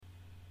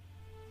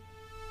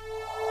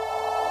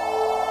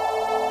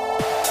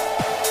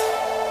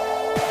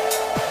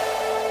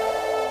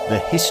the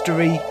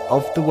History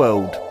of the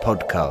World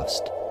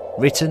podcast,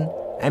 written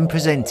and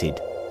presented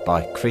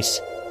by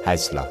Chris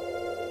Hasler.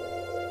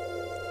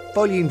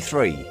 Volume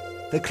 3,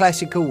 The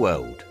Classical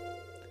World,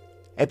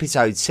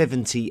 Episode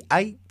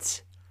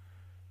 78,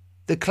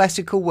 The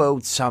Classical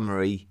World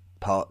Summary,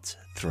 Part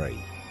 3.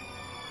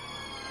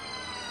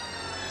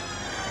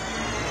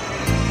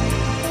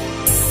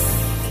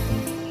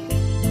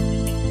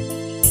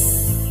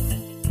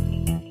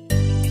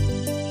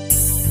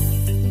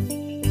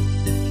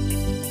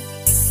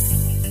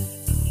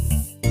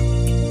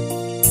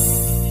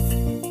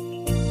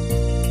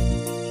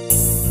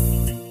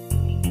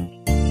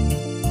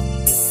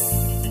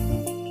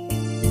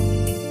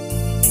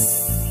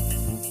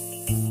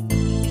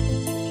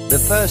 The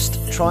first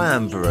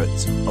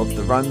triumvirate of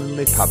the Roman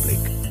Republic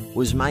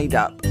was made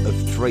up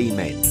of three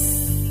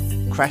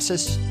men: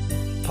 Crassus,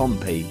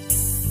 Pompey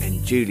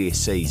and Julius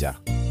Caesar.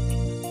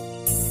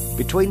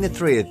 Between the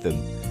three of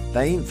them,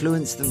 they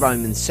influenced the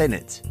Roman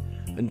Senate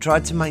and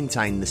tried to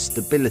maintain the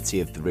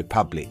stability of the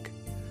Republic,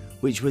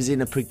 which was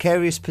in a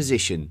precarious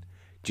position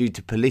due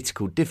to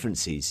political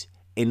differences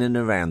in and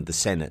around the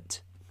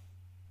Senate.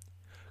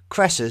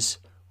 Crassus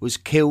was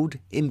killed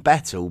in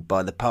battle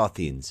by the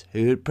Parthians,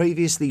 who had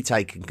previously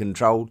taken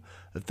control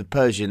of the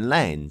Persian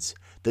lands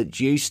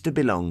that used to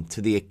belong to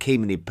the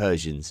Achaemenid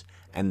Persians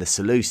and the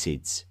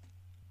Seleucids.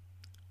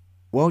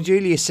 While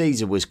Julius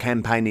Caesar was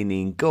campaigning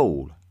in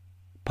Gaul,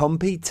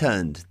 Pompey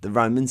turned the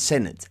Roman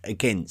Senate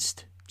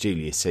against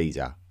Julius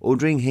Caesar,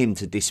 ordering him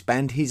to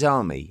disband his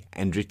army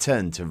and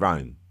return to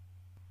Rome.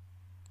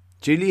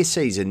 Julius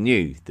Caesar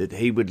knew that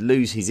he would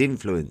lose his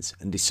influence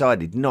and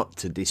decided not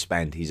to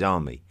disband his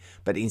army,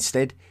 but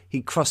instead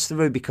he crossed the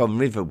Rubicon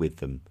River with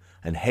them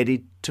and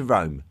headed to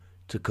Rome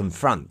to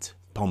confront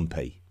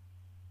Pompey.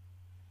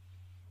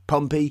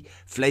 Pompey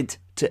fled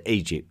to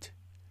Egypt,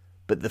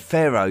 but the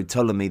Pharaoh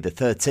Ptolemy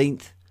XIII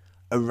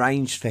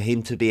arranged for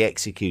him to be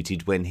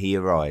executed when he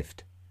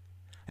arrived,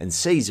 and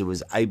Caesar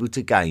was able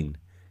to gain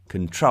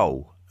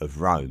control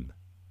of Rome.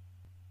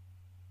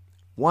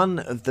 One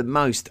of the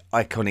most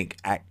iconic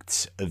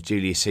acts of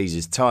Julius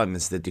Caesar's time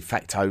as the de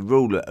facto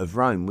ruler of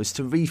Rome was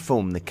to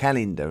reform the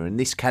calendar, and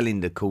this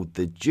calendar, called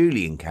the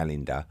Julian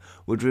calendar,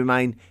 would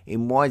remain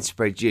in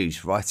widespread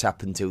use right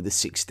up until the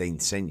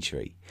 16th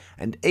century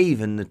and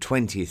even the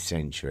 20th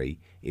century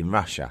in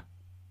Russia.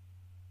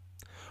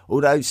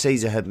 Although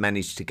Caesar had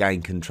managed to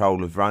gain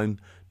control of Rome,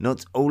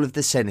 not all of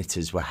the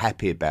senators were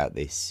happy about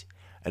this,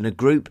 and a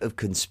group of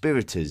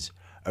conspirators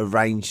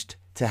arranged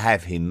to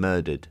have him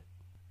murdered.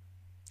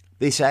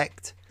 This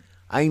act,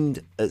 aimed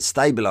at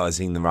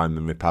stabilising the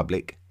Roman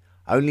Republic,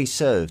 only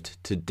served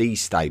to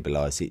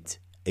destabilise it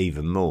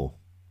even more.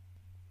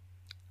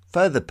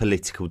 Further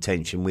political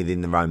tension within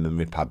the Roman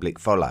Republic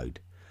followed,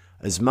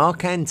 as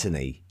Mark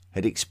Antony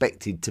had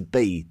expected to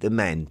be the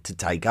man to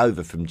take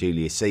over from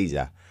Julius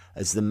Caesar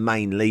as the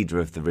main leader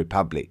of the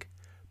Republic,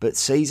 but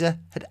Caesar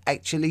had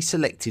actually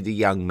selected a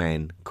young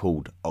man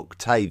called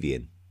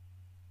Octavian.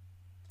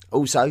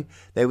 Also,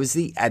 there was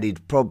the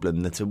added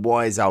problem that a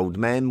wise old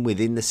man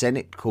within the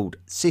Senate called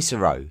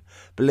Cicero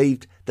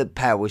believed that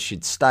power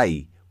should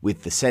stay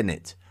with the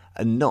Senate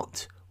and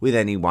not with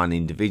any one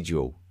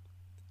individual.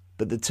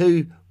 But the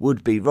two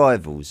would-be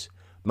rivals,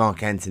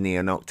 Mark Antony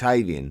and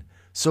Octavian,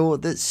 saw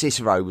that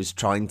Cicero was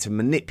trying to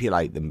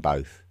manipulate them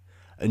both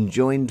and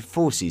joined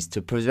forces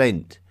to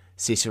prevent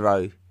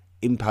Cicero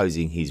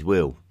imposing his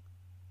will.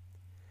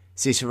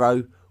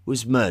 Cicero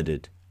was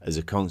murdered as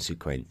a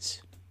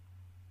consequence.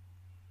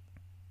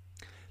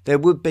 There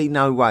would be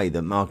no way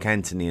that Mark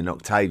Antony and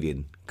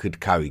Octavian could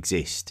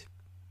coexist.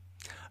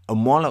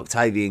 And while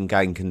Octavian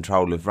gained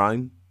control of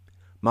Rome,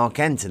 Mark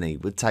Antony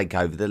would take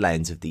over the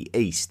lands of the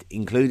east,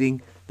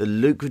 including the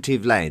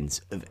lucrative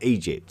lands of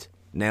Egypt,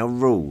 now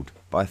ruled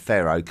by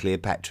Pharaoh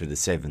Cleopatra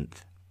VII.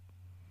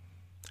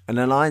 An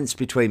alliance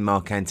between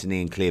Mark Antony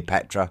and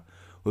Cleopatra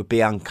would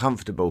be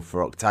uncomfortable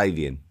for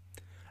Octavian,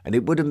 and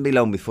it wouldn't be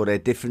long before their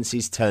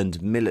differences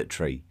turned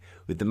military,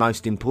 with the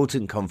most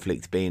important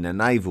conflict being a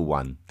naval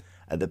one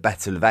at the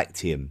Battle of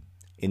Actium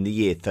in the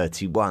year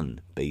 31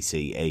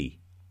 BCE.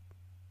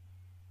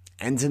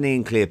 Antony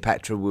and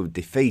Cleopatra were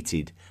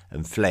defeated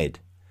and fled,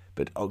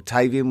 but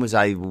Octavian was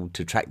able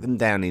to track them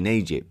down in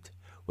Egypt,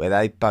 where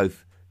they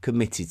both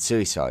committed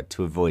suicide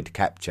to avoid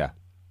capture.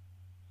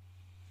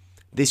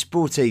 This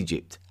brought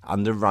Egypt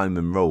under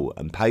Roman rule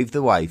and paved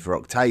the way for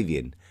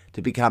Octavian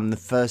to become the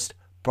first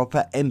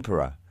proper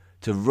emperor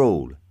to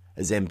rule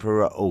as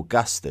Emperor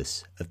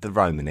Augustus of the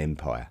Roman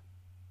Empire.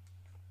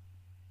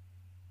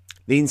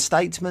 The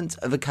instatement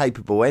of a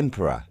capable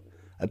emperor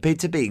appeared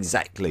to be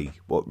exactly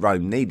what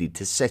Rome needed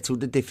to settle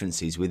the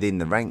differences within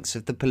the ranks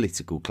of the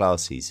political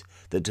classes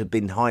that had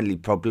been highly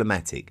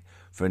problematic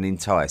for an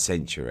entire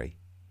century.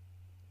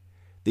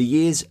 The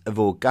years of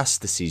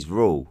Augustus's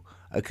rule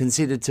are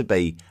considered to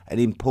be an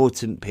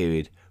important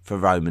period for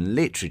Roman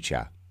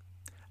literature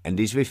and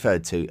is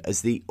referred to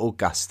as the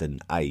Augustan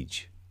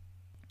Age.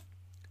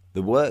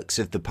 The works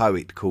of the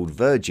poet called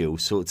Virgil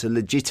sought to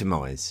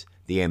legitimise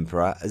the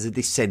emperor as a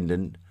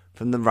descendant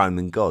from the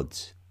Roman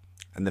gods,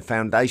 and the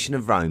foundation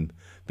of Rome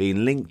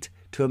being linked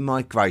to a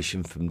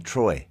migration from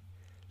Troy,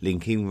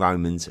 linking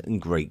Romans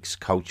and Greeks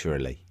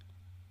culturally.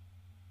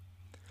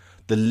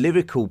 The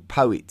lyrical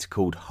poet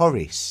called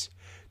Horace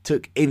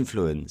took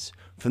influence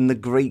from the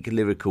Greek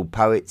lyrical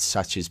poets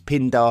such as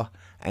Pindar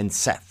and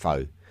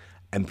Sappho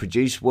and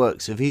produced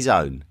works of his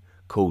own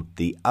called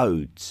the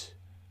Odes.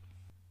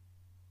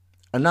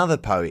 Another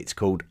poet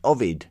called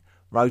Ovid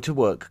wrote a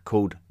work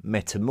called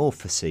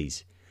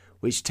Metamorphoses,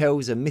 which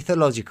tells a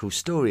mythological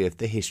story of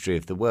the history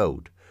of the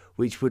world,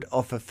 which would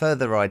offer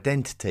further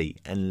identity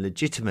and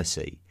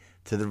legitimacy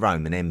to the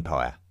Roman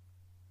Empire.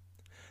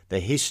 The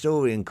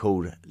historian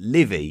called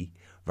Livy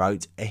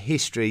wrote a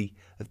history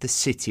of the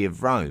city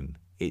of Rome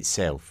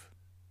itself.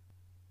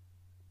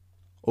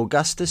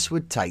 Augustus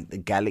would take the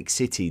Gallic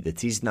city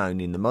that is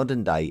known in the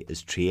modern day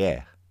as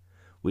Trier,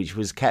 which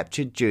was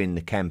captured during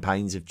the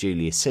campaigns of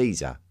Julius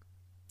Caesar,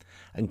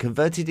 and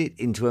converted it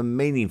into a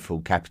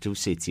meaningful capital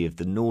city of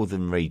the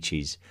northern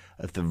reaches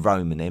of the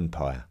Roman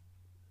Empire.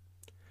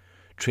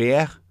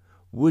 Trier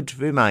would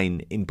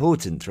remain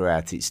important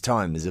throughout its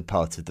time as a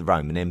part of the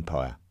Roman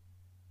Empire.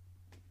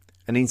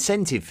 An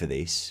incentive for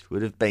this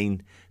would have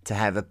been to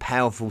have a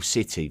powerful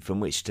city from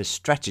which to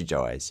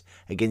strategize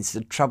against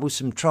the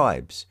troublesome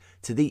tribes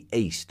to the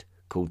east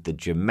called the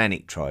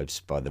Germanic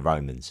tribes by the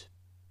Romans.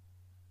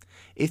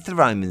 If the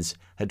Romans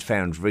had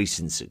found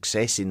recent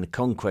success in the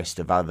conquest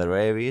of other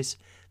areas,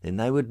 then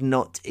they would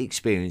not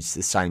experience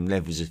the same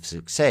levels of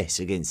success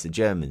against the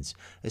Germans,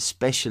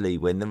 especially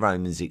when the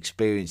Romans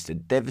experienced a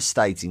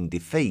devastating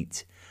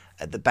defeat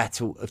at the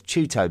Battle of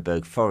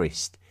Teutoburg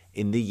Forest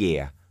in the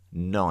year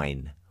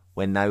 9,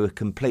 when they were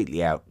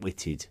completely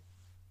outwitted.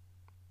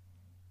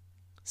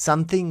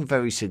 Something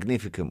very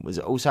significant was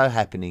also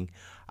happening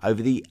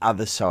over the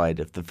other side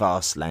of the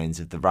vast lands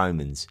of the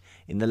Romans,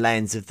 in the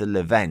lands of the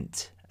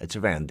Levant, at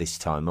around this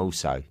time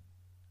also.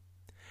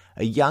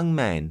 A young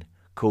man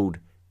called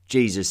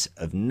Jesus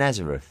of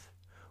Nazareth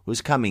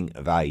was coming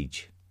of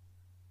age.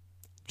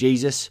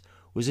 Jesus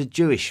was a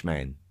Jewish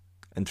man,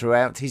 and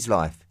throughout his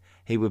life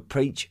he would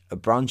preach a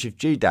branch of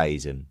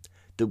Judaism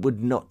that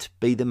would not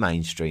be the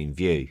mainstream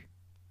view.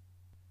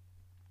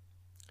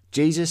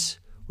 Jesus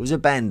was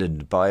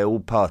abandoned by all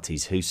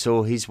parties who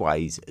saw his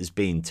ways as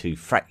being too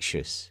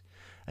fractious,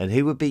 and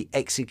he would be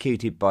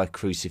executed by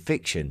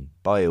crucifixion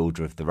by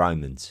order of the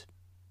Romans.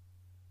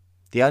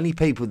 The only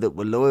people that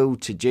were loyal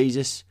to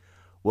Jesus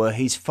were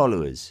his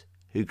followers,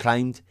 who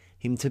claimed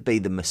him to be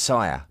the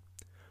Messiah,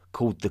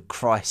 called the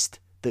Christ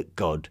that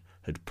God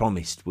had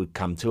promised would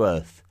come to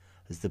earth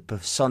as the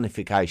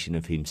personification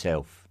of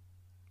himself.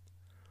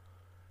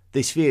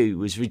 This view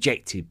was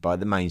rejected by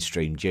the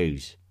mainstream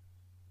Jews,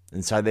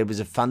 and so there was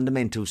a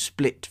fundamental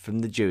split from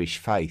the Jewish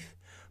faith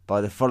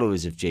by the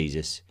followers of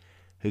Jesus,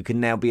 who can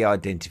now be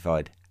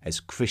identified as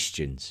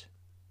Christians.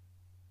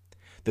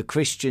 The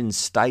Christians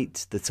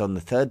state that on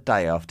the third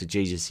day after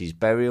Jesus'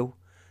 burial,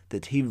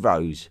 that he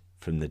rose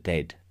from the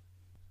dead.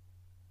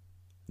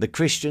 The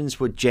Christians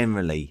were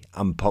generally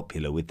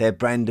unpopular, with their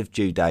brand of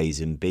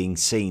Judaism being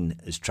seen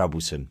as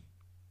troublesome.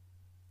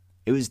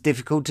 It was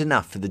difficult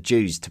enough for the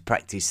Jews to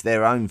practice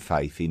their own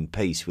faith in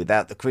peace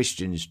without the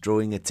Christians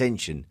drawing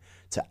attention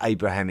to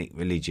Abrahamic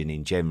religion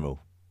in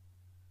general.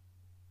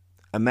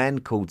 A man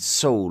called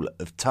Saul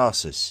of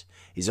Tarsus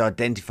is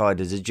identified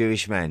as a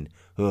Jewish man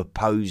who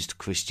opposed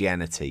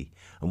Christianity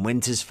and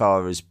went as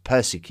far as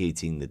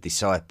persecuting the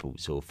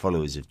disciples or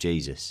followers of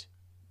Jesus.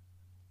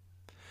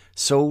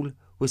 Saul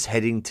was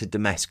heading to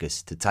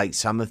Damascus to take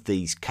some of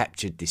these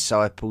captured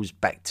disciples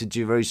back to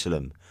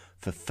Jerusalem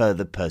for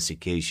further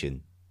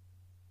persecution.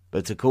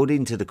 But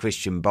according to the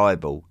Christian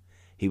Bible,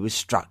 he was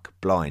struck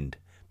blind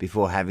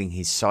before having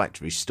his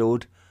sight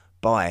restored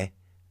by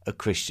a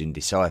Christian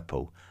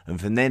disciple,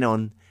 and from then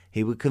on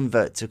he would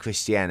convert to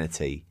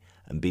Christianity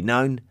and be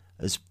known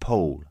as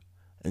Paul,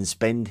 and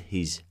spend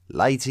his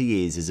later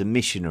years as a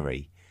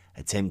missionary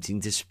attempting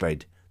to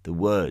spread the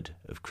word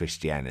of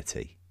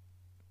Christianity.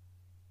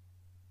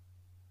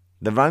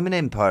 The Roman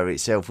Empire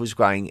itself was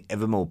growing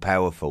ever more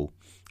powerful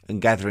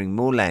and gathering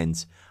more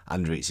lands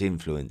under its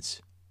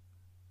influence.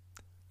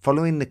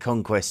 Following the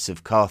conquests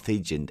of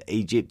Carthage and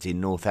Egypt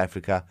in North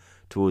Africa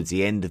towards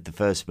the end of the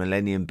first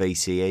millennium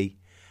BCE,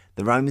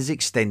 the Romans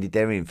extended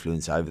their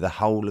influence over the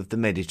whole of the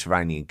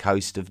Mediterranean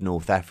coast of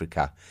North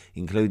Africa,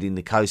 including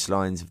the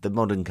coastlines of the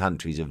modern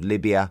countries of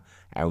Libya,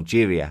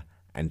 Algeria,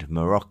 and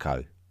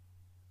Morocco.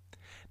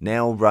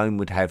 Now Rome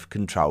would have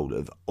control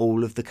of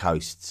all of the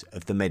coasts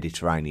of the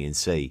Mediterranean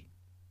Sea.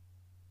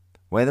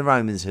 Where the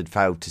Romans had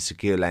failed to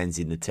secure lands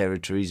in the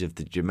territories of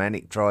the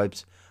Germanic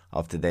tribes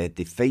after their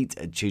defeat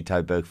at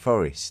Teutoburg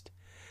Forest,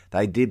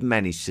 they did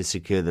manage to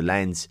secure the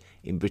lands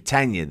in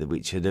Britannia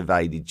which had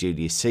evaded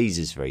Julius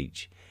Caesar's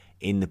reach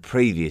in the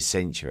previous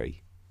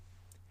century.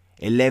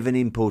 11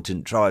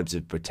 important tribes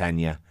of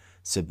Britannia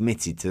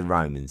submitted to the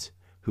Romans,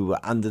 who were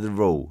under the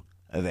rule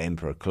of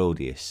Emperor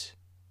Claudius.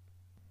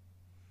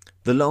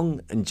 The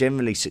long and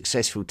generally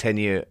successful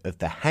tenure of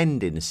the Han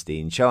Dynasty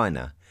in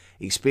China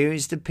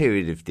experienced a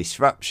period of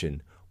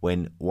disruption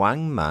when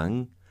Wang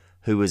Mang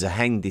who was a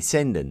Han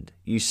descendant,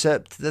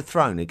 usurped the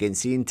throne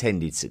against the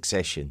intended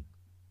succession.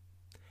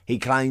 He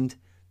claimed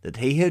that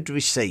he had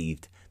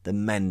received the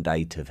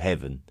mandate of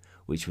heaven,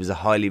 which was a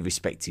highly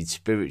respected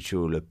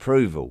spiritual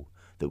approval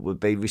that would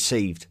be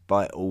received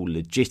by all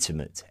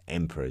legitimate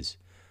emperors,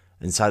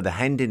 and so the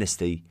Han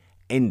dynasty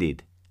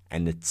ended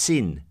and the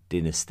Qin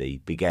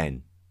dynasty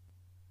began.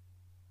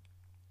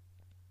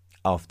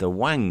 After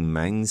Wang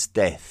Mang's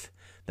death,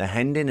 the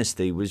Han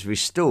dynasty was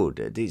restored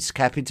at its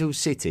capital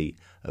city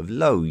of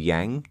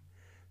Luoyang,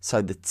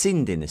 so the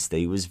Qin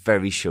dynasty was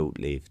very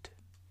short-lived.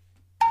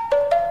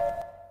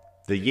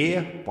 The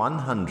year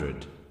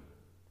 100.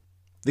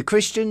 The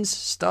Christians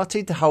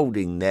started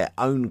holding their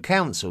own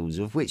councils,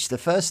 of which the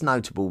first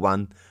notable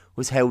one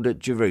was held at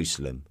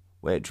Jerusalem,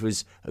 where it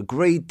was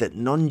agreed that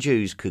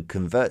non-Jews could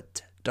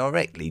convert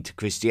directly to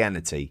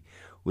Christianity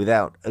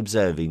without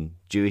observing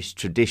Jewish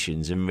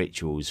traditions and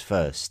rituals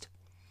first.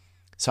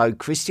 So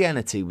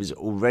Christianity was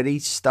already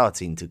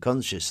starting to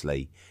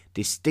consciously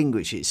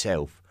distinguish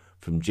itself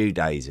from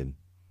Judaism,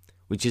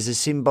 which is a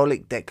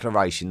symbolic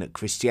declaration that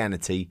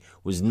Christianity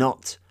was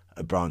not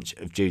a branch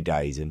of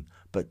Judaism,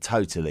 but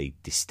totally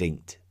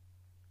distinct.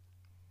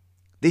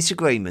 This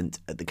agreement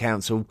at the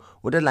council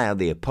would allow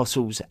the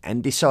apostles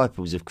and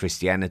disciples of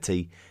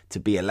Christianity to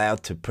be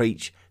allowed to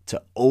preach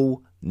to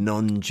all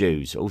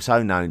non-Jews,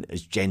 also known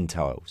as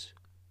Gentiles.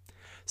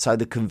 So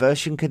the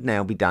conversion could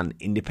now be done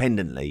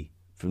independently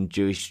from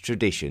Jewish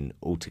tradition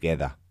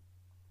altogether.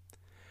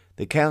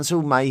 The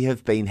council may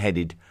have been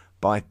headed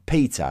by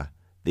Peter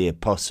the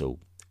Apostle,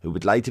 who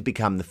would later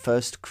become the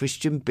first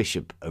Christian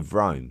bishop of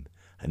Rome,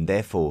 and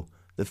therefore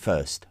the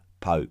first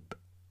Pope.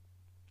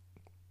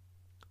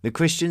 The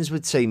Christians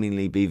would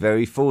seemingly be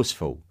very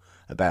forceful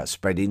about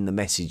spreading the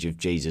message of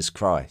Jesus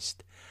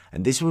Christ,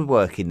 and this would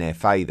work in their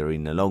favour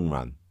in the long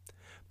run,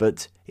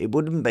 but it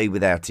wouldn't be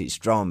without its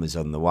dramas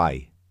on the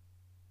way.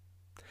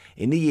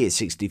 In the year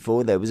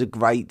 64 there was a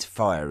great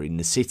fire in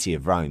the city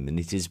of Rome, and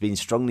it has been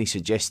strongly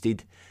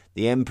suggested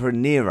the Emperor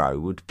Nero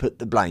would put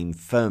the blame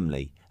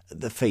firmly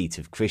at the feet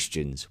of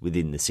Christians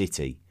within the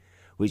city,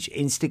 which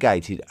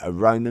instigated a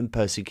Roman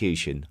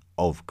persecution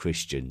of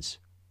Christians.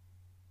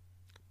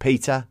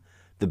 Peter,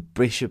 the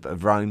Bishop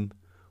of Rome,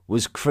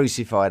 was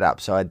crucified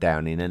upside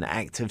down in an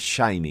act of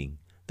shaming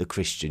the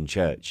Christian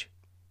church.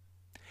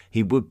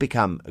 He would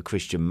become a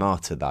Christian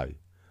martyr though,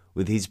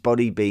 with his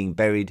body being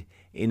buried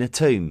in a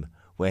tomb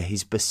where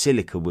his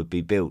basilica would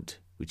be built,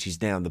 which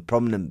is now the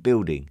prominent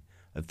building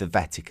of the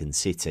Vatican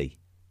City.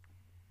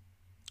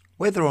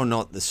 Whether or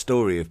not the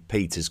story of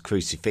Peter's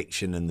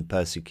crucifixion and the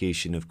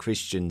persecution of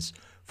Christians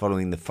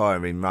following the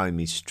fire in Rome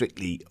is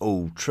strictly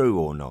all true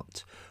or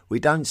not, we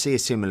don't see a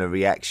similar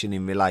reaction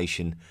in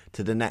relation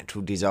to the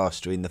natural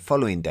disaster in the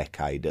following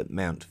decade at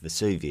Mount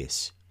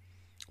Vesuvius,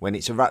 when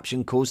its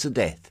eruption caused the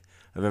death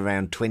of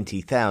around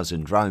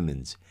 20,000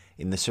 Romans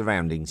in the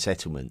surrounding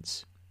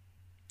settlements.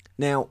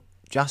 Now,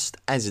 just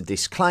as a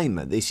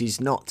disclaimer, this is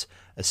not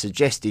a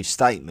suggestive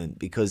statement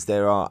because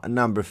there are a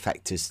number of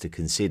factors to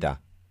consider.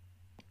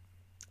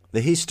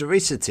 The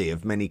historicity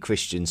of many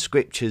Christian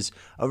scriptures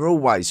are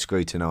always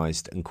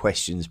scrutinised and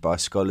questioned by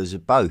scholars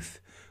of both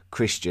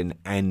Christian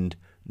and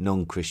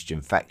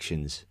non-Christian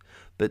factions.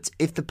 But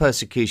if the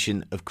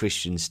persecution of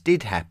Christians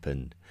did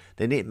happen,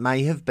 then it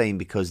may have been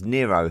because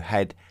Nero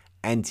had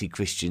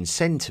anti-Christian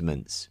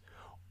sentiments,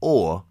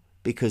 or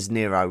because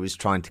Nero was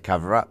trying to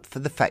cover up for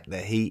the fact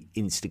that he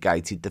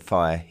instigated the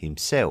fire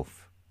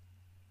himself.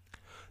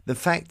 The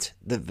fact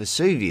that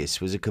Vesuvius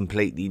was a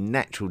completely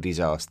natural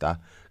disaster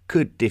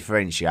could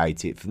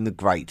differentiate it from the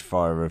Great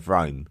Fire of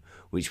Rome,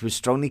 which was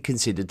strongly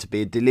considered to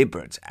be a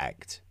deliberate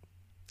act,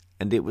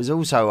 and it was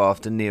also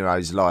after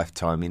Nero's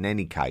lifetime in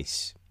any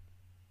case.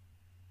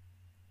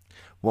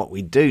 What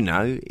we do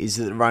know is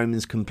that the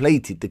Romans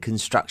completed the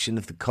construction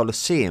of the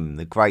Colosseum,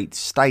 the great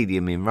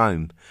stadium in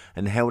Rome,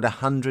 and held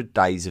 100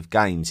 days of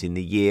games in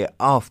the year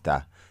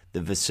after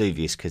the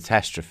Vesuvius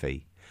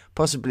catastrophe,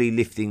 possibly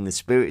lifting the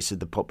spirits of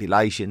the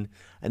population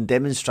and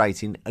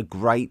demonstrating a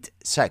great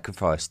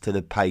sacrifice to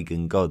the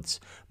pagan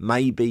gods,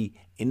 maybe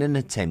in an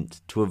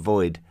attempt to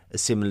avoid a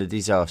similar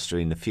disaster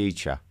in the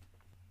future.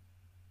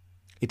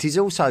 It is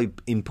also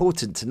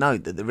important to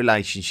note that the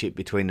relationship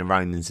between the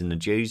Romans and the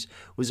Jews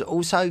was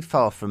also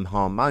far from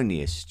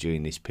harmonious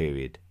during this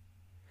period.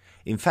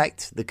 In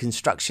fact, the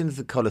construction of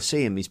the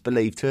Colosseum is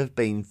believed to have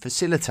been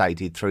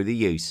facilitated through the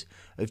use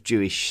of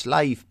Jewish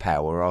slave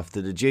power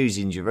after the Jews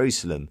in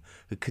Jerusalem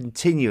had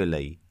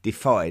continually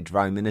defied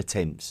Roman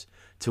attempts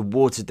to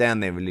water down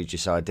their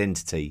religious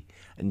identity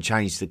and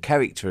change the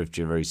character of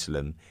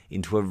Jerusalem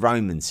into a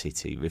Roman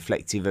city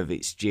reflective of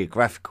its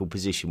geographical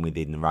position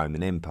within the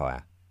Roman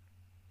Empire.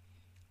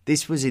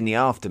 This was in the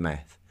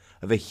aftermath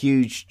of a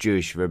huge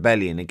Jewish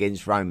rebellion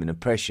against Roman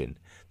oppression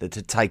that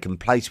had taken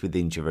place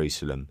within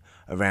Jerusalem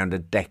around a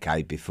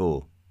decade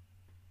before.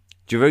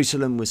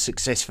 Jerusalem was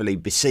successfully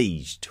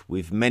besieged,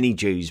 with many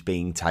Jews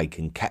being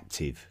taken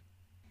captive.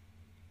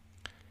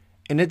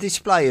 In a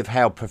display of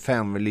how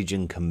profound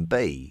religion can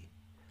be,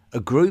 a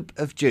group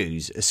of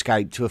Jews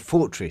escaped to a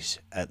fortress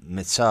at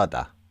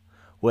Masada,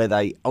 where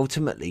they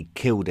ultimately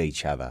killed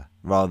each other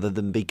rather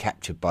than be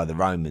captured by the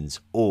Romans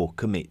or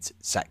commit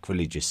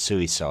sacrilegious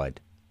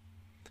suicide.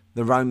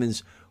 The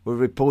Romans were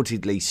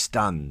reportedly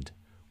stunned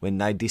when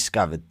they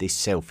discovered this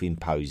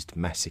self-imposed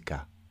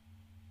massacre.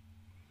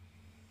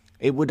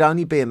 It would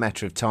only be a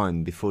matter of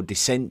time before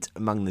dissent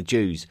among the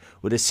Jews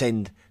would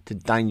ascend to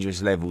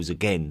dangerous levels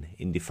again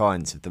in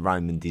defiance of the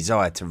Roman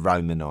desire to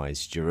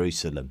Romanise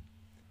Jerusalem.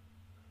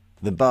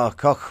 The Bar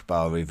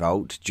Kokhba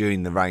revolt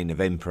during the reign of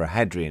Emperor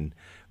Hadrian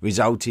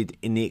resulted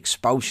in the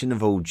expulsion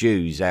of all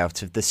Jews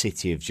out of the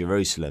city of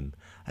Jerusalem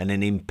and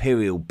an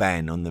imperial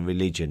ban on the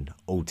religion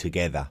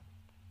altogether.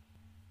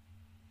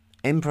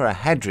 Emperor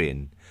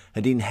Hadrian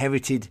had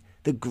inherited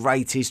the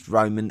greatest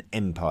Roman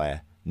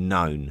Empire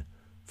known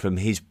from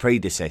his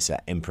predecessor,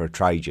 Emperor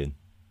Trajan.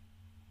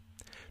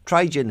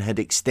 Trajan had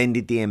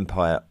extended the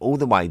empire all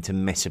the way to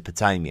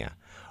Mesopotamia,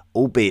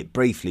 albeit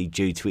briefly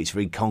due to its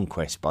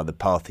reconquest by the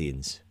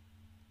Parthians.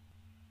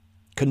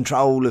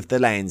 Control of the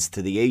lands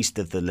to the east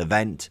of the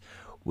Levant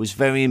was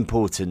very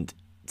important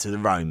to the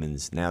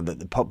Romans now that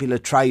the popular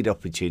trade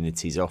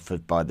opportunities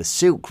offered by the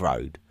Silk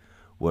Road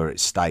were at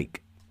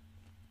stake.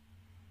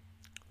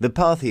 The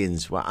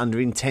Parthians were under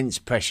intense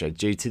pressure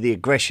due to the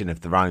aggression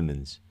of the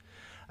Romans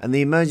and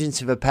the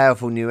emergence of a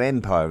powerful new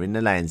empire in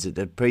the lands that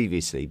had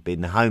previously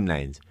been the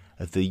homelands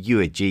of the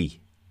Eurasian,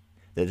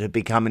 that had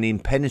become an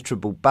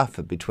impenetrable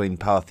buffer between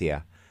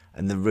Parthia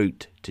and the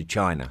route to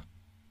China.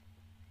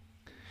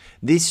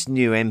 This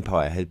new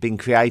empire had been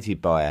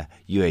created by a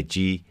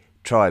Eurasian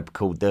tribe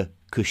called the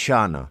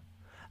Kushana,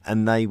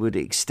 and they would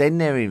extend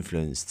their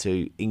influence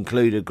to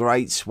include a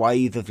great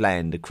swathe of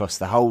land across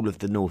the whole of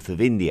the north of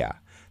India,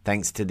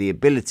 thanks to the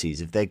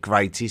abilities of their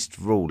greatest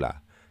ruler,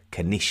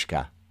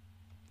 Kanishka.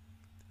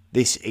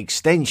 This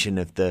extension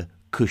of the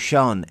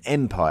Kushan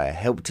Empire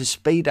helped to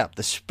speed up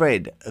the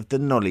spread of the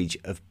knowledge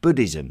of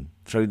Buddhism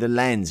through the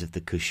lands of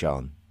the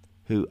Kushan,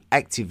 who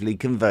actively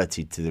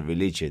converted to the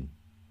religion,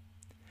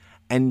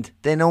 and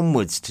then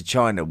onwards to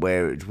China,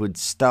 where it would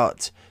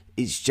start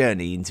its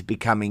journey into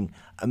becoming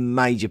a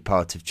major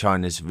part of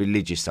China's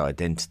religious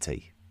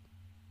identity.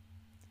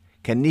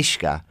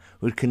 Kanishka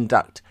would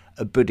conduct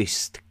a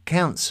Buddhist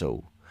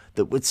council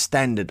that would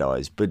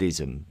standardise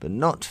Buddhism, but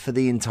not for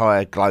the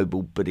entire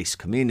global Buddhist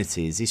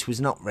community, as this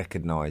was not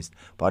recognised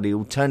by the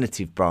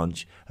alternative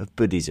branch of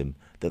Buddhism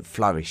that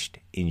flourished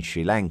in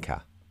Sri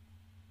Lanka.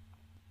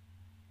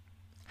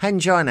 Han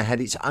China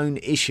had its own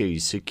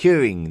issues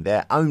securing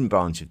their own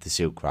branch of the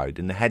Silk Road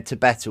and had to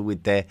battle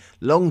with their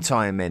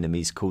long-time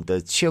enemies called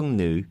the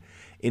Xiongnu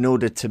in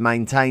order to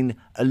maintain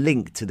a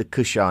link to the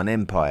Kushan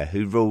Empire,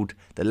 who ruled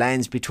the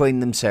lands between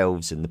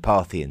themselves and the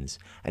Parthians,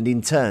 and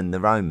in turn the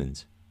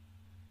Romans.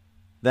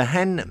 The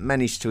Han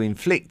managed to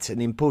inflict an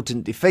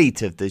important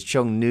defeat of the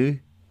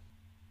Xiongnu.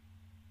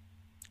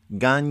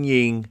 Gan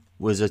Ying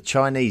was a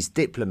Chinese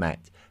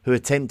diplomat who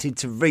attempted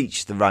to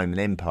reach the Roman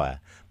Empire,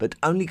 but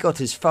only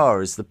got as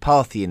far as the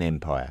Parthian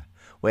Empire,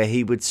 where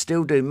he would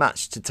still do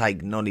much to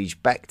take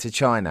knowledge back to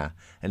China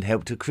and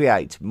help to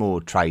create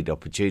more trade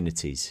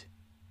opportunities.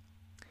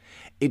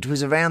 It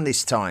was around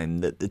this time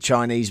that the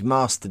Chinese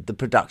mastered the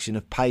production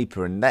of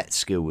paper, and that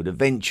skill would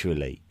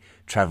eventually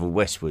travel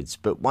westwards,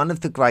 but one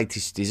of the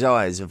greatest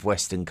desires of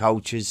Western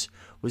cultures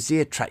was the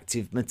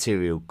attractive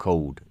material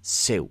called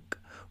silk,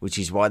 which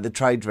is why the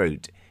trade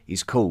route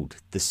is called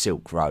the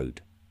Silk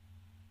Road.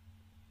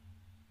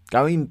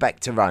 Going back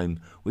to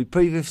Rome, we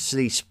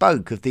previously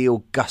spoke of the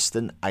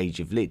Augustan age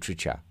of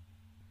literature.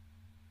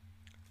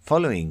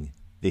 Following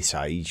this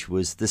age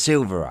was the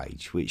Silver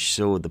Age, which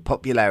saw the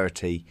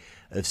popularity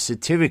of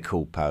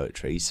satirical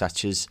poetry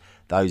such as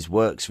those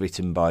works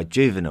written by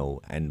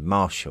Juvenal and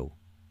Martial.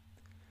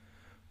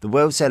 The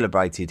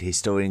well-celebrated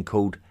historian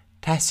called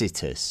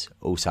Tacitus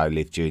also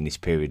lived during this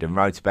period and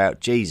wrote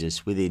about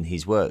Jesus within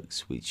his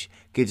works, which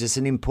gives us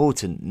an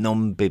important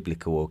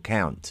non-biblical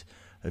account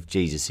of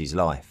Jesus'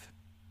 life.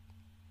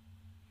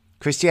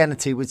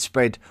 Christianity would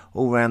spread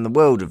all around the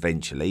world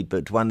eventually,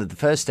 but one of the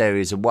first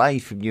areas away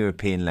from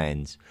European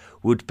lands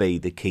would be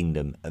the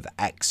Kingdom of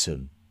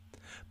Aksum.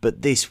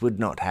 But this would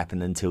not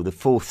happen until the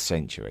 4th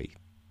century.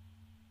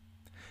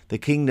 The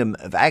Kingdom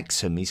of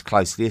Aksum is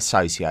closely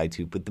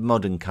associated with the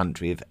modern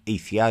country of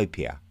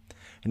Ethiopia,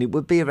 and it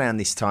would be around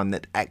this time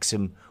that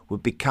Aksum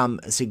would become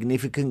a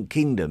significant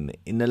kingdom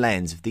in the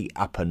lands of the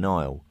Upper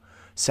Nile,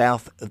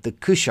 south of the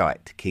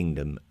Kushite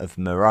Kingdom of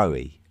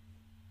Meroe.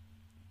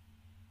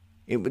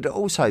 It would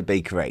also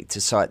be correct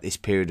to cite this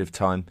period of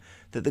time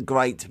that the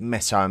great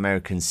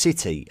Mesoamerican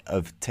city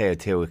of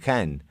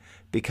Teotihuacan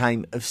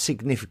became of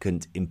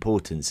significant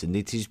importance, and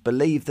it is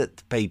believed that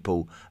the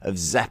people of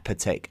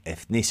Zapotec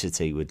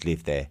ethnicity would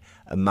live there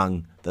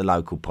among the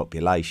local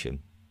population.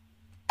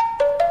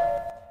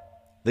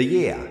 The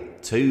year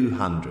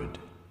 200.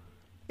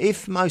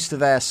 If most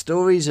of our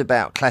stories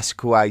about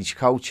classical age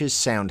cultures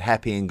sound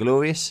happy and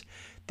glorious,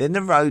 then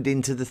the road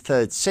into the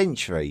 3rd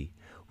century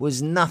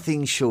was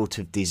nothing short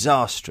of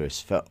disastrous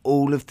for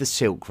all of the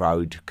Silk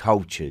Road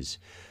cultures.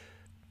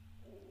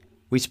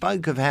 We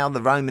spoke of how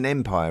the Roman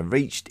Empire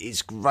reached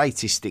its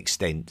greatest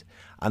extent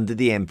under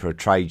the Emperor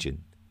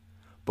Trajan,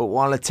 But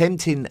while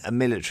attempting a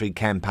military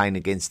campaign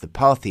against the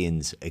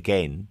Parthians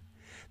again,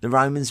 the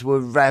Romans were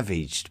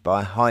ravaged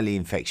by a highly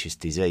infectious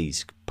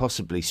disease,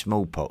 possibly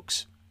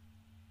smallpox.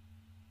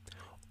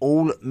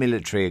 All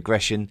military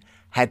aggression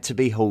had to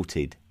be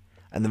halted,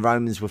 and the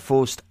Romans were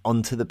forced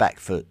onto the back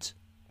foot.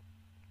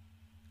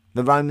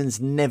 The Romans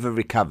never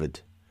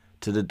recovered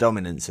to the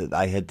dominance that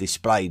they had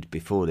displayed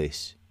before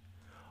this,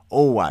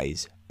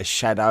 always a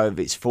shadow of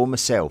its former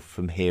self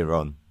from here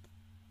on.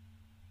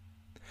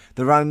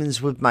 The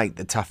Romans would make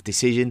the tough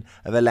decision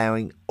of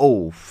allowing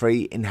all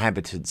free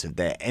inhabitants of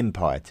their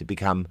empire to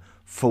become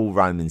full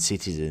Roman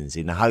citizens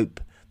in the hope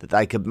that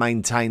they could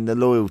maintain the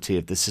loyalty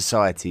of the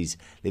societies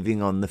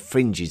living on the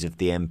fringes of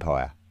the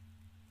empire.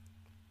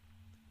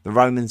 The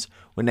Romans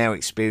were now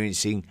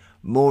experiencing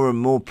more and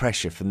more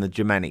pressure from the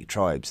Germanic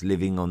tribes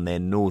living on their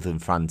northern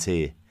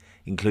frontier,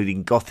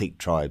 including Gothic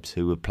tribes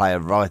who would play a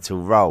vital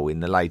role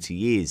in the later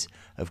years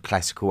of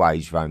Classical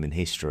Age Roman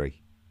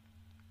history.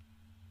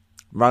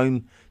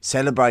 Rome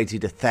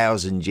celebrated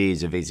 1,000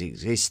 years of its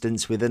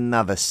existence with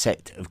another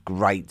set of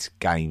great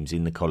games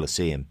in the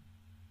Colosseum.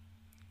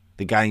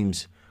 The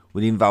games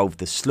would involve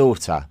the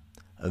slaughter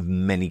of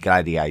many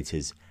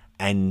gladiators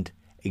and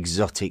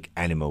exotic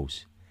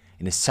animals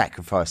in a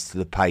sacrifice to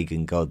the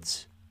pagan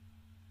gods.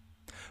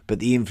 But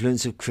the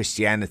influence of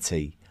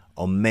Christianity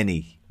on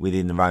many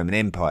within the Roman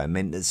Empire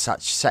meant that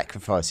such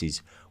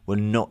sacrifices were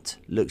not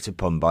looked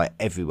upon by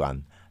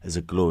everyone as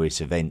a glorious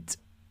event.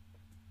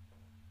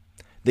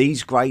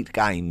 These great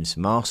games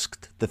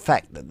masked the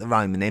fact that the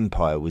Roman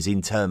Empire was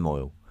in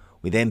turmoil,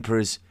 with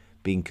emperors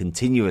being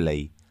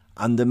continually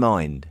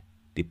undermined,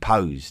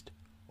 deposed,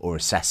 or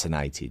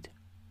assassinated.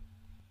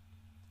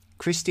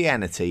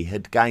 Christianity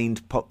had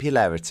gained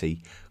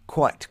popularity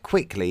quite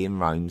quickly in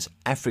Rome's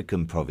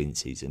African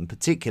provinces, and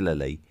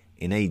particularly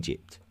in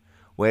Egypt,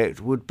 where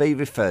it would be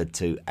referred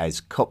to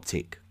as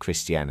Coptic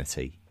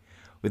Christianity,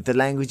 with the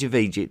language of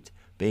Egypt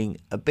being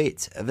a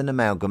bit of an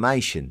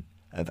amalgamation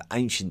of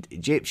ancient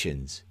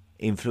Egyptians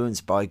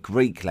influenced by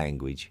Greek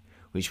language,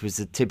 which was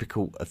the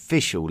typical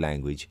official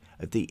language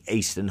of the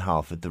eastern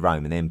half of the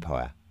Roman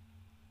Empire.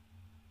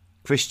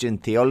 Christian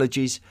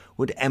theologies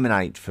would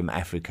emanate from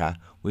Africa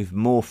with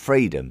more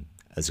freedom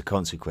as a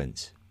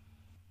consequence.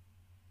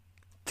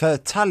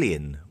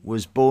 Tertullian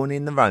was born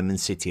in the Roman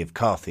city of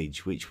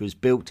Carthage, which was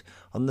built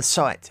on the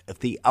site of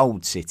the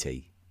Old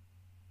City.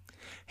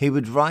 He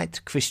would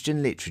write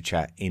Christian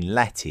literature in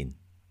Latin,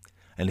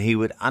 and he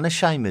would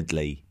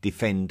unashamedly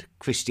defend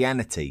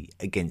Christianity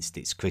against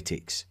its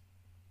critics.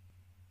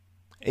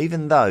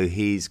 Even though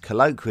he is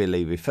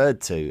colloquially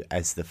referred to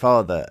as the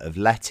father of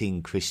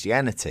Latin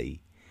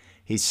Christianity,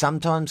 his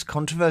sometimes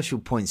controversial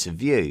points of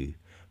view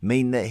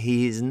mean that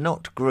he is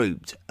not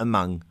grouped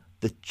among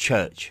the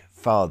Church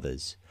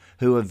Fathers,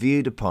 who are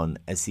viewed upon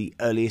as the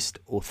earliest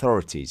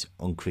authorities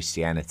on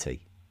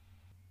Christianity.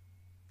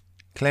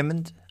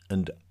 Clement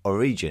and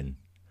Origen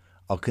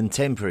are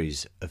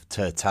contemporaries of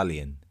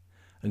Tertullian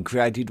and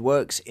created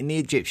works in the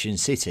Egyptian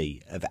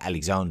city of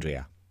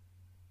Alexandria.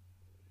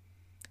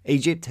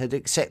 Egypt had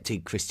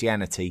accepted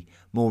Christianity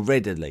more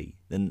readily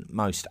than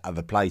most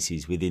other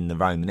places within the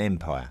Roman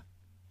Empire.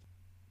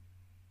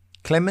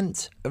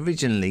 Clement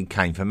originally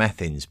came from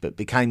Athens, but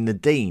became the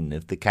dean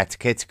of the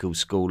catechetical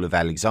school of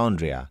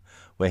Alexandria,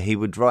 where he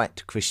would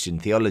write Christian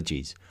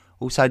theologies,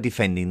 also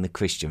defending the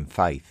Christian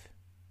faith.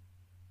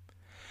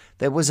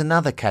 There was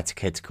another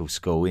catechetical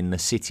school in the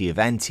city of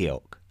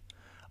Antioch,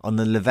 on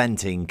the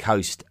Levantine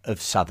coast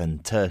of southern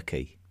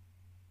Turkey.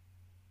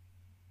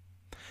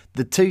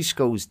 The two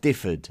schools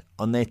differed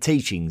on their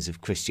teachings of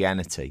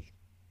Christianity.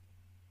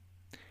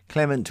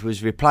 Clement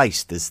was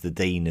replaced as the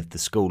dean of the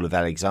School of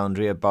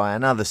Alexandria by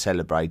another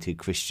celebrated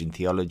Christian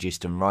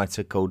theologist and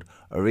writer called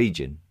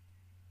Origen.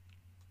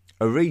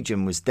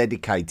 Origen was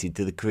dedicated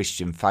to the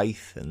Christian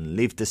faith and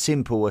lived a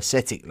simple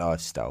ascetic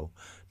lifestyle,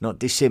 not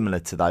dissimilar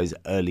to those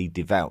early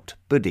devout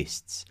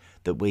Buddhists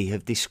that we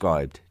have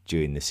described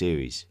during the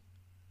series.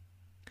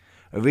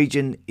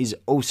 Origen is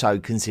also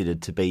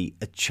considered to be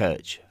a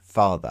church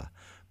father,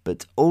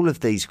 but all of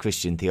these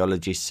Christian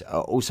theologists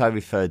are also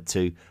referred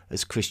to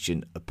as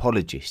Christian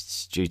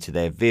apologists due to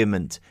their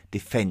vehement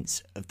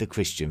defence of the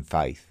Christian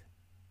faith.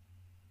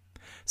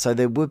 So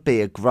there would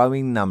be a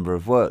growing number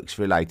of works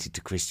related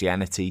to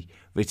Christianity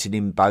written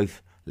in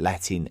both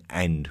Latin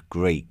and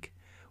Greek,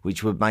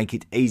 which would make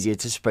it easier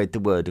to spread the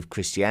word of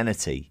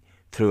Christianity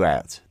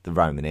throughout the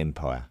Roman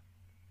Empire.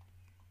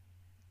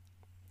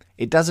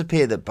 It does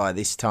appear that by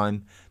this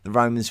time the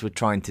Romans were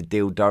trying to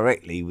deal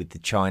directly with the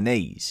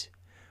Chinese,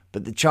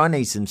 but the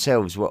Chinese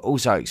themselves were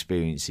also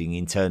experiencing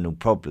internal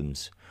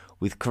problems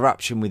with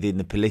corruption within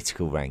the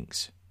political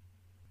ranks.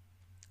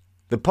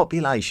 The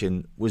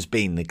population was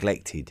being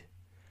neglected,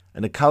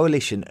 and a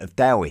coalition of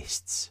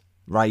Taoists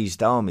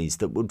raised armies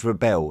that would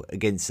rebel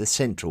against the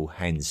central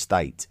Han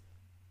state.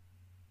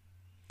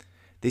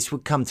 This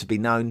would come to be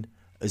known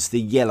as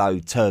the Yellow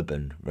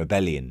Turban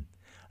Rebellion,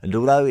 and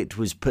although it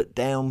was put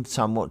down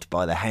somewhat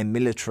by the Han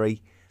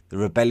military, the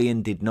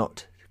rebellion did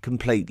not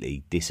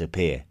completely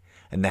disappear,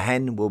 and the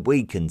Han were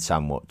weakened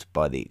somewhat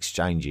by the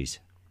exchanges.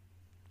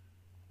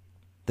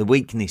 The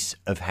weakness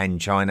of Han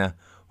China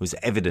was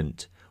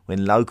evident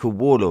when local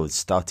warlords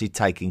started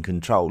taking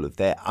control of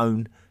their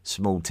own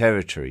small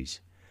territories,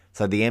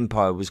 so the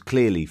empire was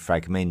clearly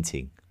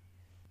fragmenting.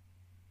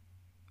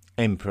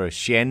 Emperor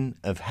Xian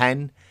of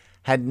Han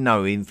had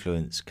no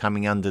influence,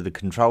 coming under the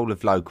control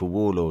of local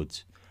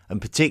warlords, and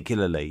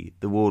particularly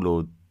the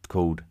warlord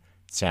called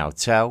Cao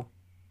Cao.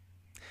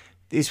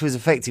 This was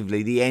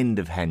effectively the end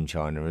of Han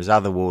China, as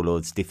other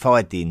warlords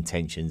defied the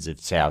intentions of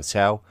Cao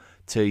Cao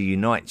to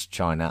unite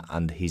China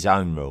under his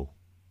own rule.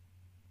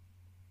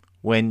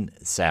 When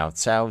Cao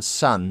Cao's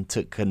son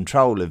took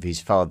control of his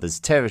father's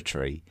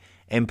territory,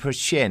 Emperor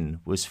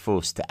Xian was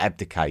forced to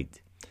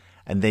abdicate,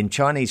 and then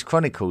Chinese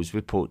chronicles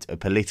report a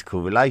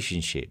political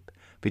relationship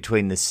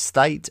between the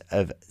state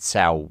of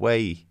Cao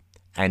Wei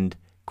and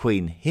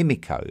Queen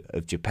Himiko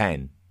of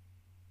Japan.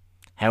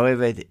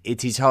 However,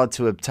 it is hard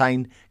to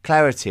obtain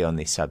clarity on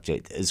this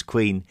subject, as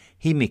Queen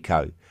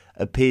Himiko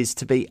appears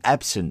to be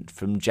absent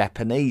from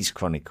Japanese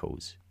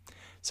chronicles,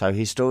 so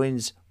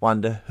historians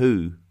wonder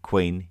who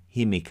Queen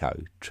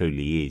Himiko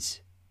truly is.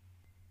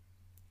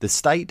 The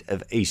state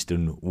of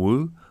Eastern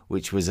Wu,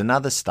 which was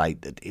another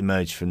state that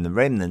emerged from the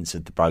remnants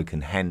of the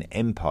broken Han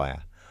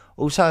Empire,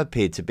 also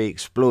appeared to be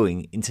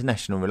exploring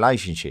international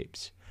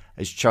relationships,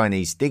 as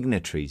Chinese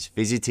dignitaries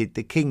visited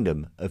the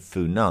kingdom of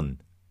Funan.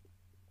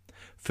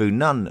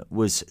 Funan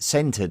was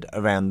centred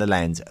around the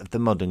lands of the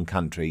modern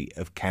country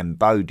of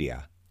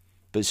Cambodia,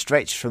 but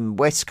stretched from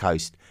the west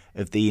coast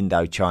of the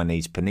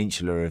Indo-Chinese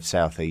peninsula of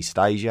Southeast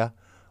Asia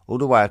all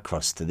the way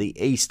across to the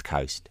east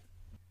coast.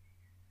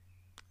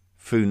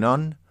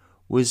 Funan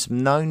was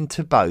known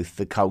to both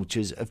the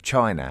cultures of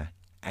China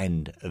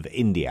and of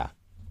India,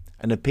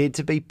 and appeared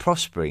to be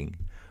prospering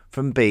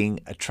from being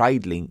a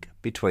trade link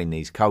between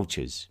these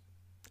cultures,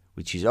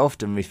 which is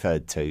often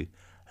referred to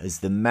as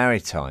the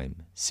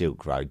Maritime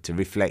Silk Road to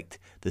reflect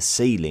the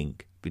sea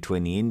link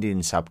between the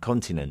Indian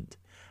subcontinent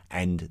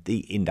and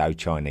the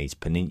Indo-Chinese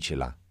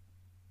peninsula.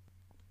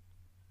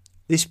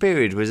 This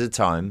period was a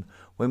time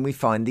when we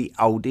find the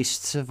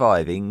oldest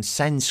surviving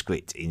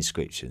Sanskrit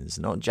inscriptions,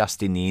 not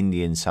just in the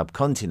Indian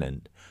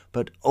subcontinent,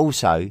 but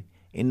also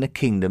in the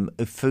kingdom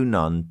of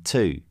Funan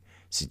too,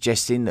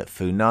 suggesting that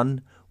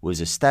Funan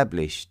was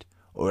established,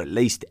 or at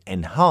least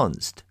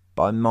enhanced,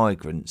 by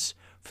migrants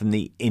from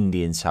the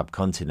Indian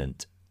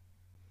subcontinent.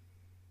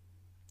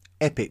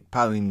 Epic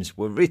poems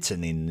were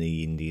written in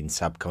the Indian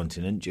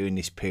subcontinent during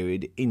this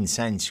period in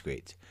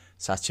Sanskrit,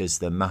 such as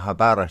the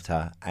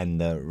Mahabharata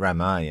and the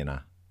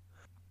Ramayana.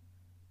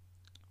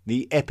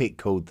 The epic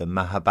called the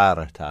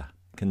Mahabharata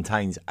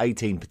contains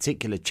 18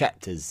 particular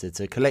chapters that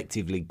are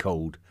collectively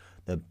called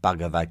the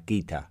Bhagavad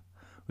Gita,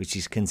 which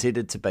is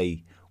considered to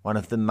be one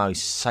of the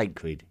most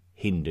sacred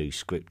Hindu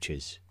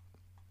scriptures.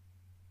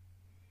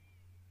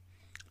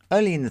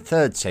 Early in the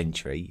 3rd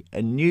century,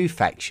 a new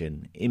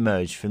faction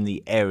emerged from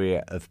the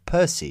area of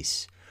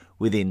Persis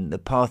within the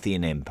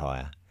Parthian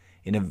Empire,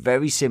 in a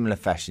very similar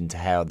fashion to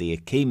how the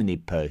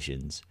Achaemenid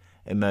Persians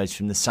emerged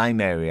from the same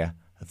area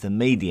of the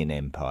Median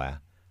Empire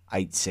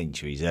 8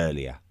 centuries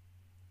earlier.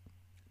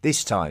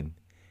 This time,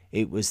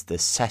 it was the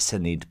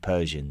Sassanid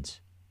Persians.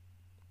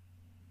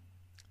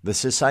 The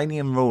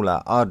Sasanian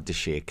ruler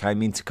Ardashir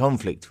came into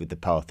conflict with the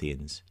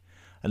Parthians,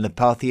 and the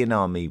Parthian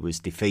army was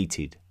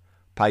defeated,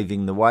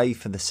 paving the way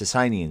for the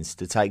Sasanians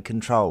to take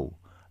control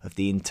of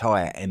the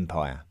entire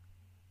empire,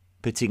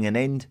 putting an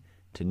end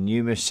to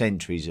numerous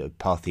centuries of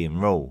Parthian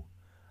rule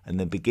and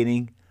the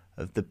beginning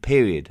of the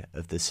period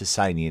of the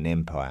Sasanian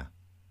Empire.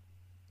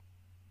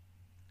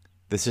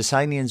 The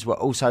Sasanians were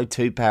also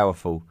too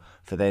powerful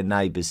for their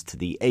neighbours to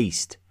the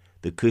east,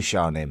 the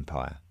Kushan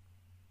Empire,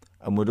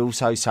 and would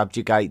also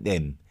subjugate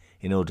them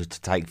in order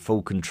to take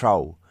full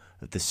control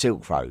of the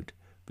Silk Road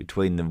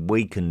between the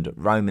weakened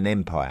Roman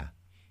Empire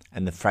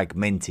and the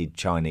fragmented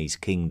Chinese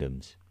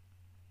kingdoms.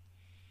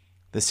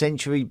 The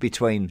century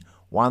between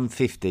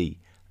 150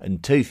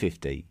 and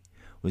 250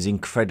 was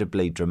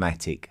incredibly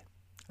dramatic,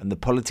 and the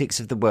politics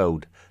of the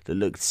world that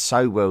looked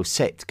so well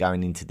set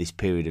going into this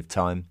period of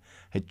time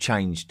had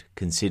changed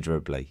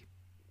considerably.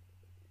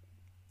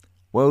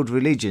 World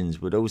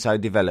religions would also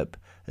develop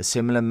a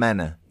similar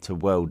manner to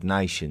world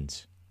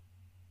nations.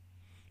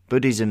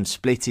 Buddhism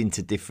split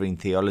into differing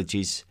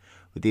theologies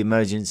with the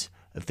emergence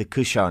of the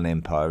Kushan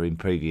Empire in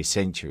previous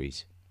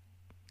centuries.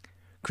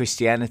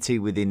 Christianity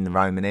within the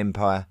Roman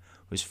Empire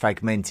was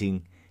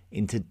fragmenting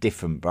into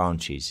different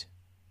branches.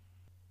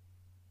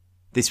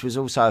 This was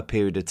also a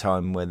period of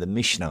time where the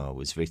Mishnah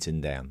was written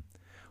down,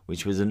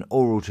 which was an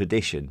oral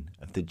tradition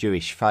of the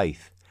Jewish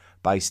faith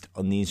based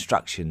on the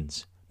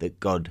instructions that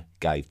God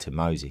gave to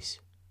Moses.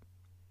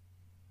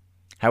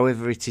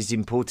 However, it is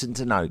important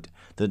to note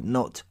that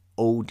not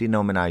all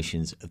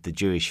denominations of the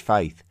Jewish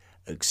faith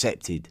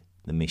accepted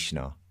the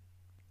Mishnah.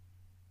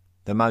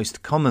 The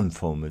most common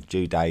form of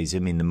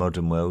Judaism in the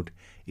modern world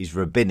is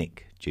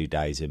Rabbinic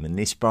Judaism, and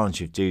this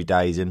branch of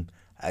Judaism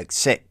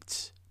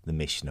accepts the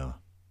Mishnah.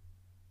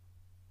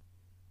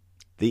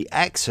 The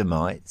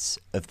Axumites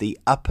of the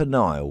Upper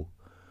Nile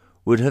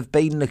would have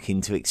been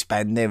looking to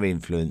expand their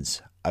influence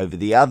over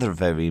the other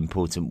very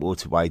important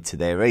waterway to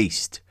their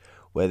east,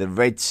 where the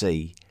Red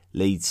Sea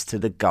leads to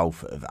the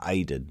Gulf of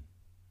Aden.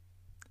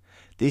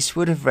 This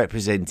would have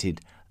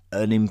represented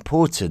an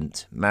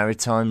important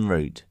maritime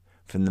route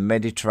from the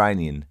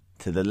Mediterranean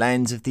to the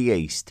lands of the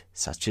east,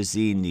 such as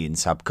the Indian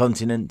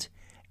subcontinent,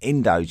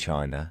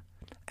 Indochina,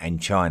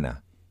 and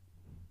China.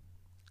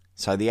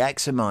 So the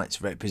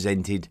Axumites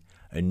represented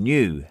a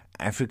new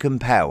African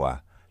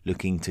power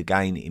looking to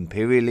gain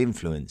imperial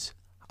influence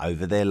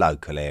over their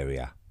local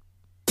area.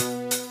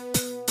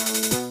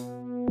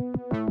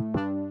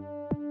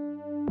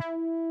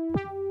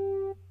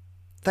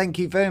 Thank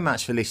you very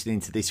much for listening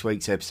to this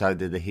week's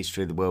episode of the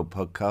History of the World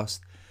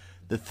podcast,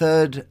 the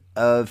third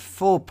of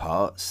 4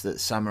 parts that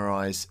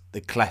summarise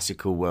the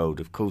classical world.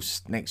 Of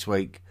course, next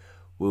week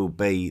will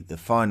be the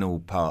final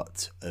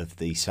part of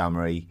the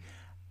summary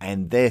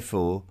and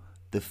therefore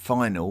the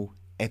final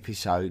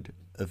episode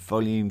of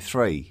Volume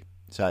 3.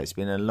 So it's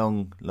been a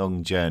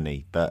long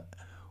journey, but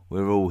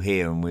we're all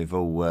here and we've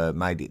all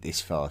made it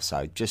this far.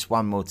 So just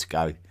one more to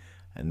go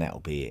and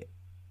that'll be it.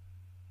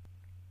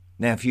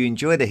 Now, if you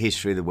enjoy the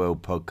History of the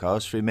World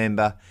podcast,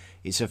 remember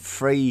it's a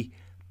free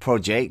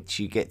project.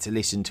 You get to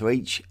listen to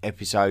each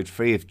episode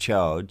free of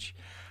charge.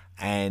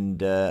 And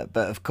but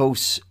of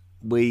course,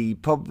 we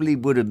probably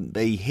wouldn't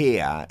be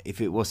here if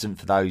it wasn't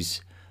for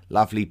those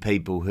lovely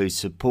people who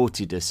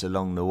supported us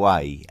along the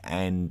way.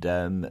 And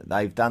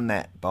they've done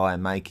that by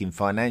making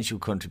financial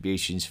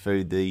contributions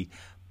through the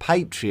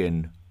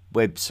Patreon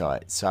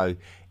website. So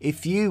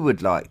if you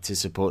would like to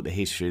support the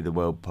History of the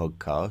World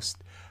podcast,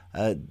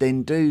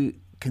 then do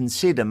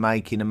consider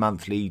making a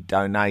monthly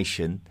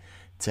donation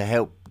to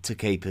help to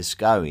keep us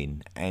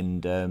going.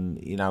 And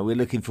we're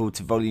looking forward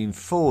to Volume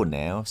 4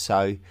 now,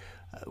 so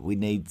we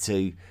need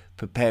to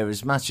prepare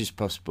as much as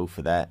possible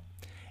for that.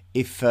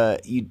 If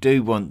you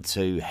do want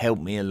to help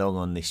me along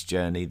on this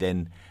journey,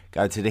 then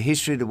go to the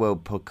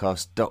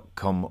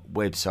historyoftheworldpodcast.com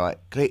website,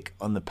 click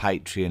on the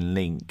Patreon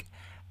link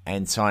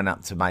and sign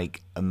up to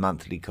make a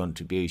monthly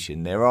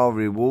contribution. There are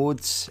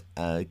rewards,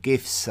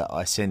 gifts that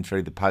I send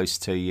through the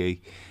post to you,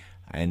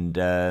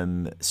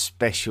 and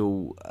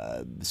special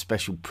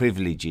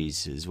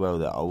privileges as well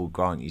that I will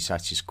grant you,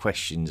 such as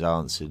questions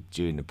answered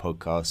during the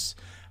podcast,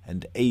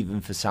 and even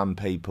for some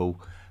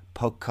people,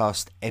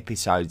 podcast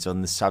episodes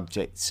on the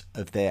subjects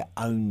of their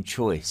own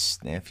choice.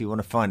 Now, if you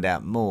want to find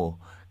out more,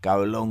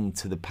 go along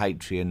to the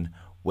Patreon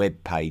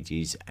web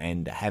pages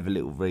and have a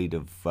little read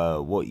of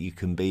what you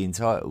can be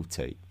entitled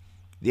to.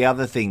 The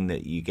other thing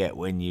that you get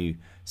when you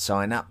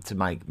sign up to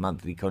make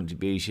monthly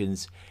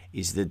contributions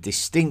is the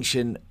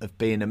distinction of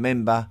being a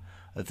member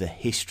of the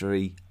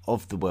History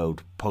of the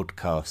World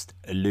podcast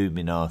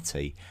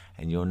Illuminati,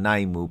 and your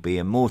name will be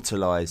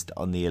immortalised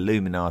on the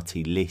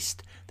Illuminati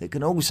list that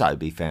can also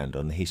be found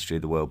on the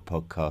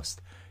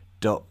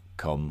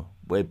historyoftheworldpodcast.com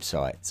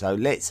website. So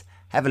let's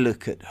have a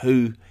look at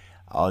who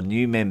are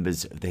new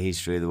members of the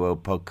History of the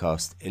World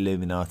podcast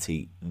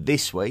Illuminati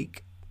this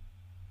week.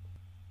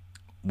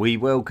 We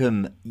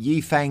welcome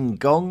Yifang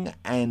Gong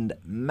and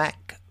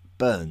Mac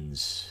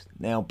Burns,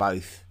 now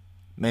both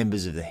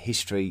members of the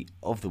History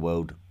of the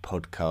World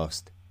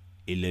podcast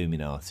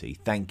Illuminati.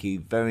 Thank you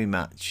very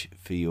much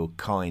for your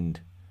kind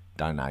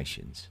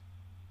donations.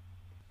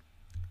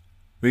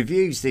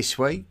 Reviews this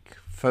week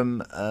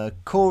from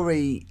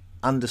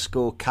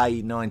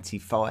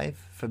Corey_K95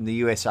 from the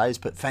USA has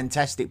put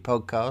fantastic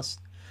podcast.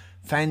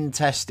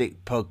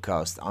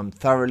 I'm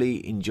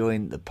thoroughly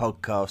enjoying the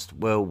podcast,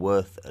 well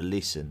worth a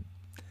listen.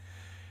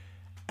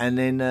 And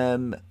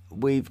then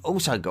we've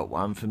also got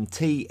one from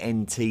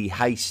TNT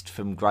Haste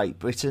from Great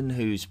Britain,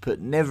 who's put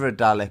never a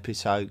dull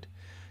episode,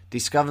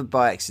 discovered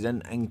by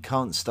accident and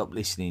can't stop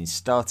listening,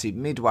 started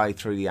midway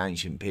through the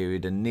ancient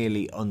period and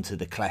nearly onto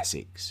the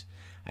classics.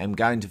 I'm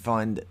going to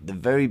find the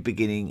very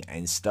beginning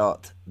and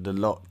start the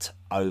lot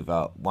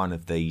over one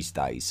of these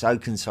days. So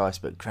concise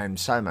but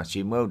crams so much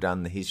in. Well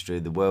done, the History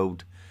of the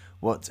World.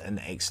 What an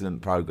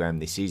excellent programme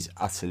this is,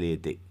 utterly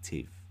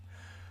addictive.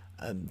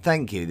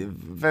 Thank you.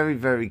 Very,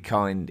 very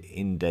kind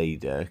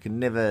indeed. I can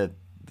never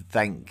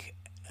thank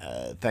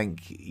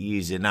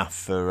yous enough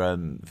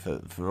for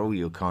all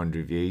your kind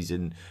reviews,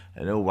 and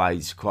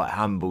always quite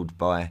humbled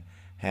by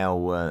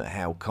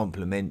how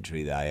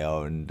complimentary they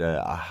are. And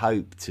I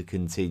hope to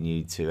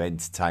continue to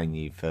entertain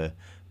you for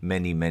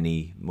many,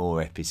 many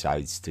more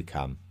episodes to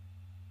come.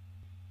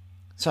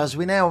 So as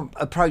we now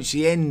approach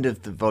the end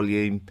of the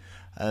volume,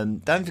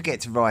 don't forget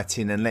to write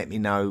in and let me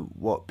know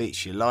what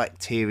bits you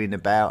liked hearing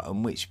about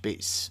and which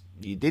bits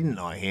you didn't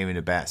like hearing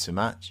about so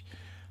much,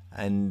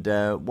 and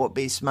what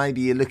bits maybe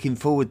you're looking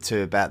forward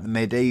to about the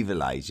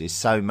medieval age. There's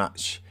so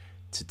much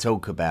to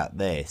talk about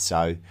there,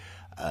 so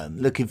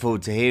looking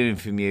forward to hearing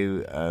from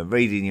you,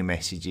 reading your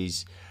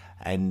messages,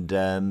 and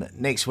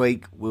next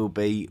week we'll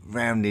be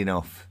rounding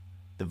off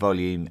the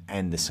volume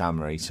and the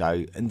summary.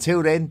 So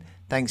until then,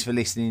 thanks for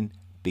listening.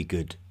 Be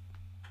good.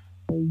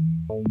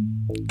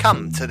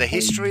 Come to the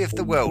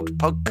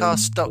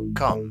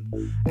historyoftheworldpodcast.com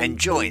and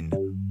join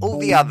all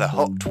the other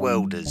hot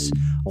worlders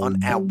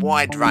on our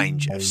wide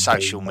range of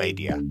social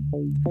media.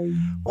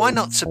 Why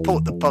not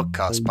support the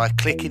podcast by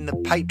clicking the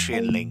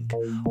Patreon link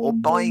or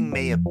buying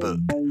me a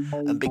book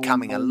and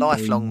becoming a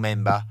lifelong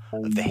member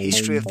of the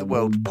History of the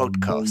World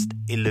podcast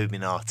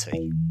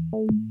Illuminati?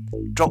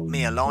 Drop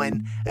me a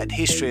line at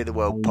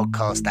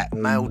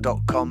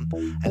historyoftheworldpodcast@mail.com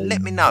and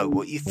let me know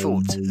what you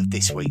thought of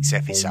this week's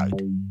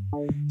episode.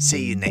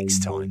 See you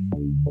next time.